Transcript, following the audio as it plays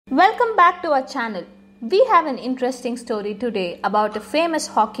Welcome back to our channel. We have an interesting story today about a famous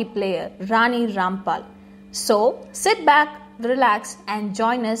hockey player, Rani Rampal. So, sit back, relax and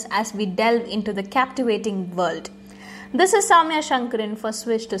join us as we delve into the captivating world. This is Soumya Shankaran for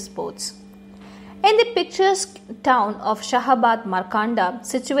Switch2Sports. In the picturesque town of Shahabad, Manikandan,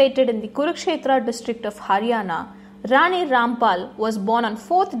 situated in the Kurukshetra district of Haryana, Rani Rampal was born on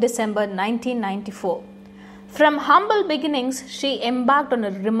 4th December 1994. From humble beginnings, she embarked on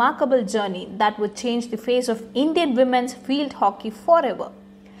a remarkable journey that would change the face of Indian women's field hockey forever.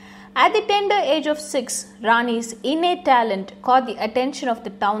 At the tender age of 6, Rani's innate talent caught the attention of the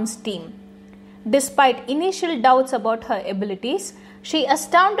town's team. Despite initial doubts about her abilities, she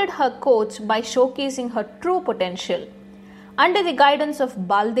astounded her coach by showcasing her true potential. Under the guidance of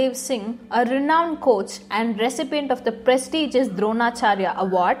Baldev Singh, a renowned coach and recipient of the prestigious Dronacharya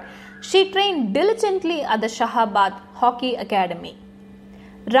Award, she trained diligently at the Shahabad Hockey Academy.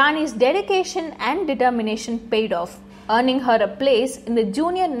 Rani's dedication and determination paid off, earning her a place in the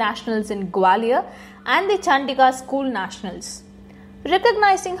Junior Nationals in Gwalior and the Chandigarh School Nationals.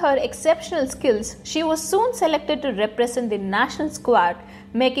 Recognizing her exceptional skills, she was soon selected to represent the national squad,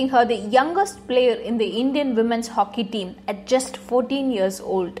 making her the youngest player in the Indian women's hockey team at just 14 years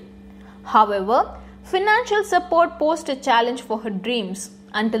old. However, financial support posed a challenge for her dreams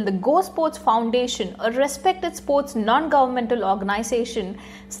until the Go Sports Foundation, a respected sports non-governmental organization,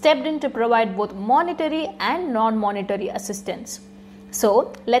 stepped in to provide both monetary and non-monetary assistance.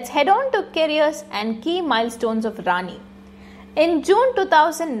 So, let's head on to careers and key milestones of Rani. In June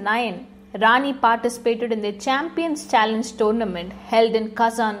 2009, Rani participated in the Champions Challenge tournament held in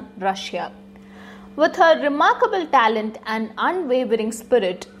Kazan, Russia. With her remarkable talent and unwavering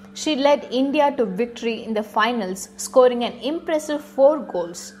spirit, she led India to victory in the finals, scoring an impressive 4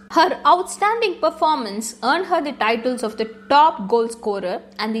 goals. Her outstanding performance earned her the titles of the top goal scorer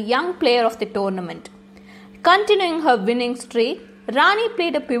and the young player of the tournament. Continuing her winning streak, Rani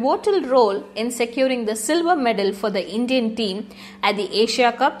played a pivotal role in securing the silver medal for the Indian team at the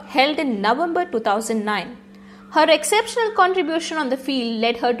Asia Cup held in November 2009. Her exceptional contribution on the field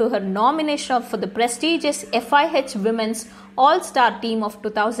led her to her nomination for the prestigious FIH Women's All-Star Team of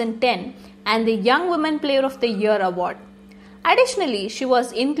 2010 and the Young Women Player of the Year award. Additionally, she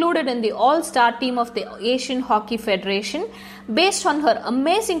was included in the All-Star Team of the Asian Hockey Federation based on her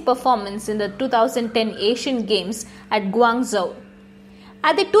amazing performance in the 2010 Asian Games at Guangzhou.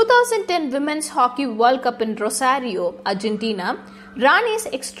 At the 2010 Women's Hockey World Cup in Rosario, Argentina, Rani's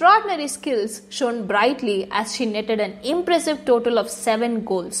extraordinary skills shone brightly as she netted an impressive total of 7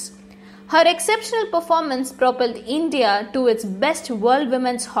 goals. Her exceptional performance propelled India to its best World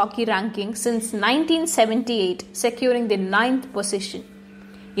Women's Hockey ranking since 1978, securing the 9th position.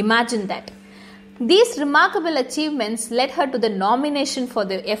 Imagine that. These remarkable achievements led her to the nomination for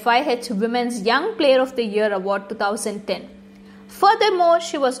the FIH Women's Young Player of the Year Award 2010. Furthermore,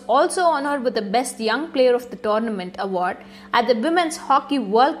 she was also honored with the Best Young Player of the Tournament award at the Women's Hockey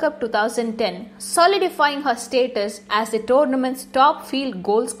World Cup 2010, solidifying her status as the tournament's top field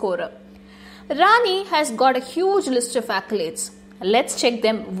goal scorer. Rani has got a huge list of accolades. Let's check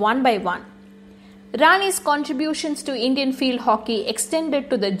them one by one. Rani's contributions to Indian field hockey extended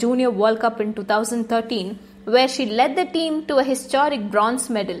to the Junior World Cup in 2013, where she led the team to a historic bronze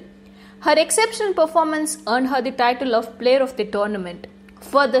medal. Her exceptional performance earned her the title of Player of the Tournament,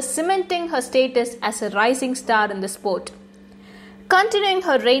 further cementing her status as a rising star in the sport. Continuing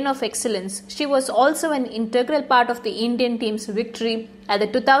her reign of excellence, she was also an integral part of the Indian team's victory at the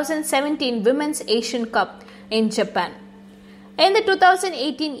 2017 Women's Asian Cup in Japan. In the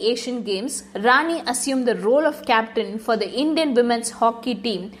 2018 Asian Games, Rani assumed the role of captain for the Indian women's hockey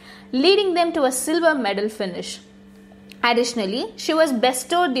team, leading them to a silver medal finish. Additionally, she was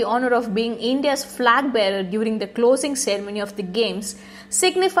bestowed the honor of being India's flag bearer during the closing ceremony of the Games,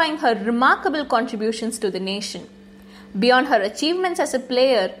 signifying her remarkable contributions to the nation. Beyond her achievements as a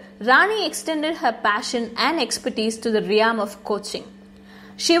player, Rani extended her passion and expertise to the realm of coaching.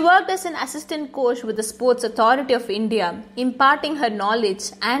 She worked as an assistant coach with the Sports Authority of India, imparting her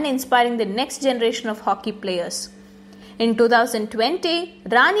knowledge and inspiring the next generation of hockey players. In 2020,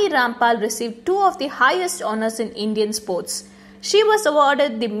 Rani Rampal received 2 of the highest honors in Indian sports. She was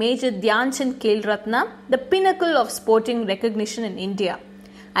awarded the Major Dhyan Chand Khel Ratna, the pinnacle of sporting recognition in India.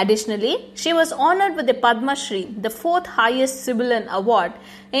 Additionally, she was honored with the Padma Shri, the 4th highest civilian award,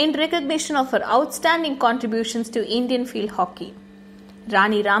 in recognition of her outstanding contributions to Indian field hockey.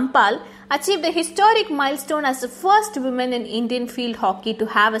 Rani Rampal achieved a historic milestone as the first woman in Indian field hockey to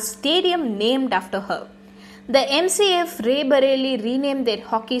have a stadium named after her. The MCF Rae Bareli renamed their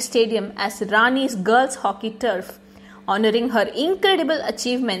hockey stadium as Rani's Girls Hockey Turf, honoring her incredible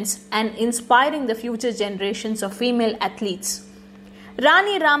achievements and inspiring the future generations of female athletes.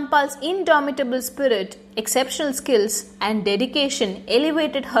 Rani Rampal's indomitable spirit, exceptional skills, and dedication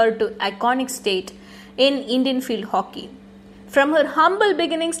elevated her to iconic state in Indian field hockey. From her humble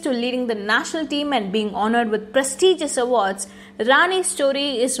beginnings to leading the national team and being honored with prestigious awards, Rani's story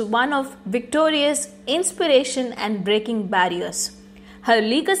is one of victorious inspiration and breaking barriers. Her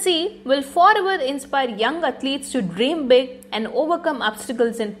legacy will forever inspire young athletes to dream big and overcome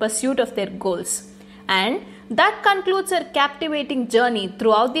obstacles in pursuit of their goals. And that concludes her captivating journey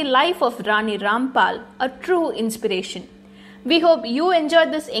throughout the life of Rani Rampal, a true inspiration. We hope you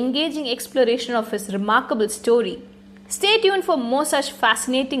enjoyed this engaging exploration of his remarkable story. Stay tuned for more such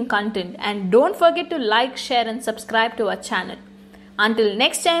fascinating content and don't forget to like, share and subscribe to our channel. Until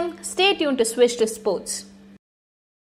next time, stay tuned to Switch2Sports.